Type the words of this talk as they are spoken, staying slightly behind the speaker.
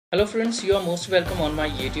Hello friends, you are most welcome on my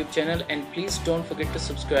YouTube channel and please don't forget to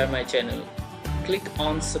subscribe my channel. Click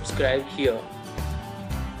on subscribe here.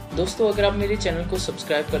 दोस्तों अगर आप मेरे channel को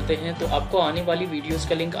subscribe करते हैं तो आपको आने वाली वीडियोस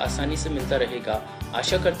का लिंक आसानी से मिलता रहेगा।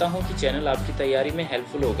 आशा करता हूं कि चैनल आपकी तैयारी में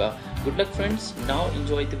हेल्पफुल होगा। Good luck friends, now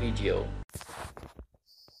enjoy the video.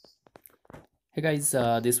 Hey guys,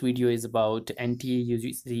 this video is about NTA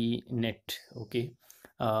UGC NET. Okay,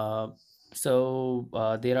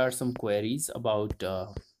 there are some queries about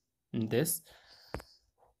this.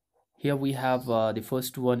 Here we have the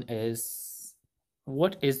first one is,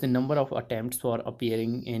 what is the number of attempts for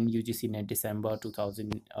appearing in UGC NET December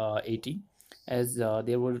 2018? As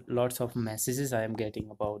there were lots of messages I am getting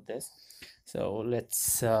about this. So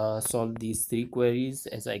let's solve these three queries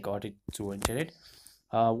as I got it through internet.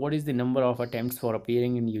 What is the number of attempts for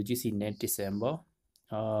appearing in UGC NET December?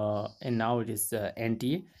 And now it is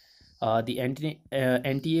NTA. The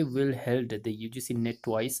NTA will held the UGC NET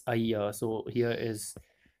twice a year. So here is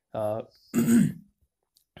uh,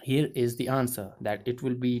 here is the answer, that it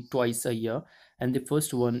will be twice a year, and the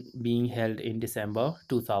first one being held in December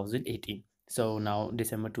 2018. So now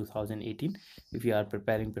December 2018, if you are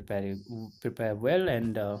prepare well,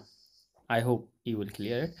 and I hope you will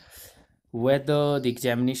clear it. Whether the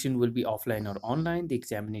examination will be offline or online, the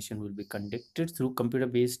examination will be conducted through computer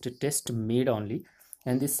based test made only.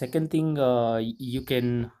 And the second thing, you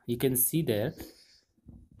can see there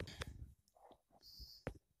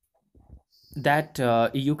that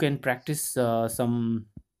you can practice some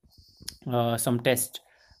test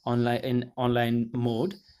online in online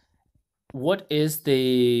mode. What is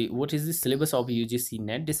the syllabus of UGC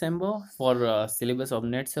NET December? For syllabus of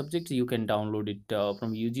NET subject, you can download it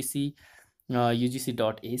from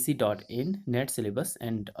ugc.ac.in NET syllabus,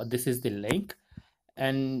 and this is the link,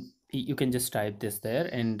 and you can just type this there,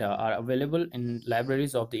 and are available in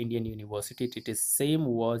libraries of the Indian University. It is same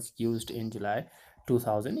was used in July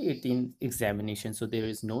 2018 examination, so there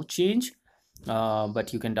is no change,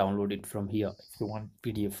 but you can download it from here if you want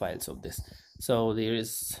PDF files of this. So there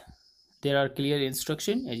are clear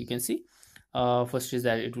instruction, as you can see. First is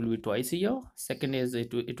that it will be twice a year, second is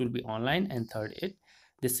it will be online, and third,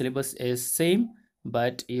 the syllabus is same,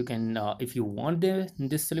 but you can if you want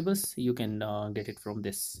this syllabus, you can get it from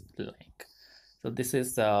this link. So this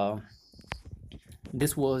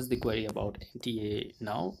was the query about NTA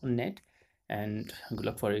now NET, and good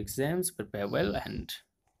luck for exams, prepare well, and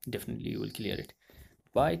definitely you will clear it.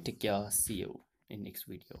 Bye, take care, see you in next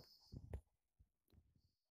video.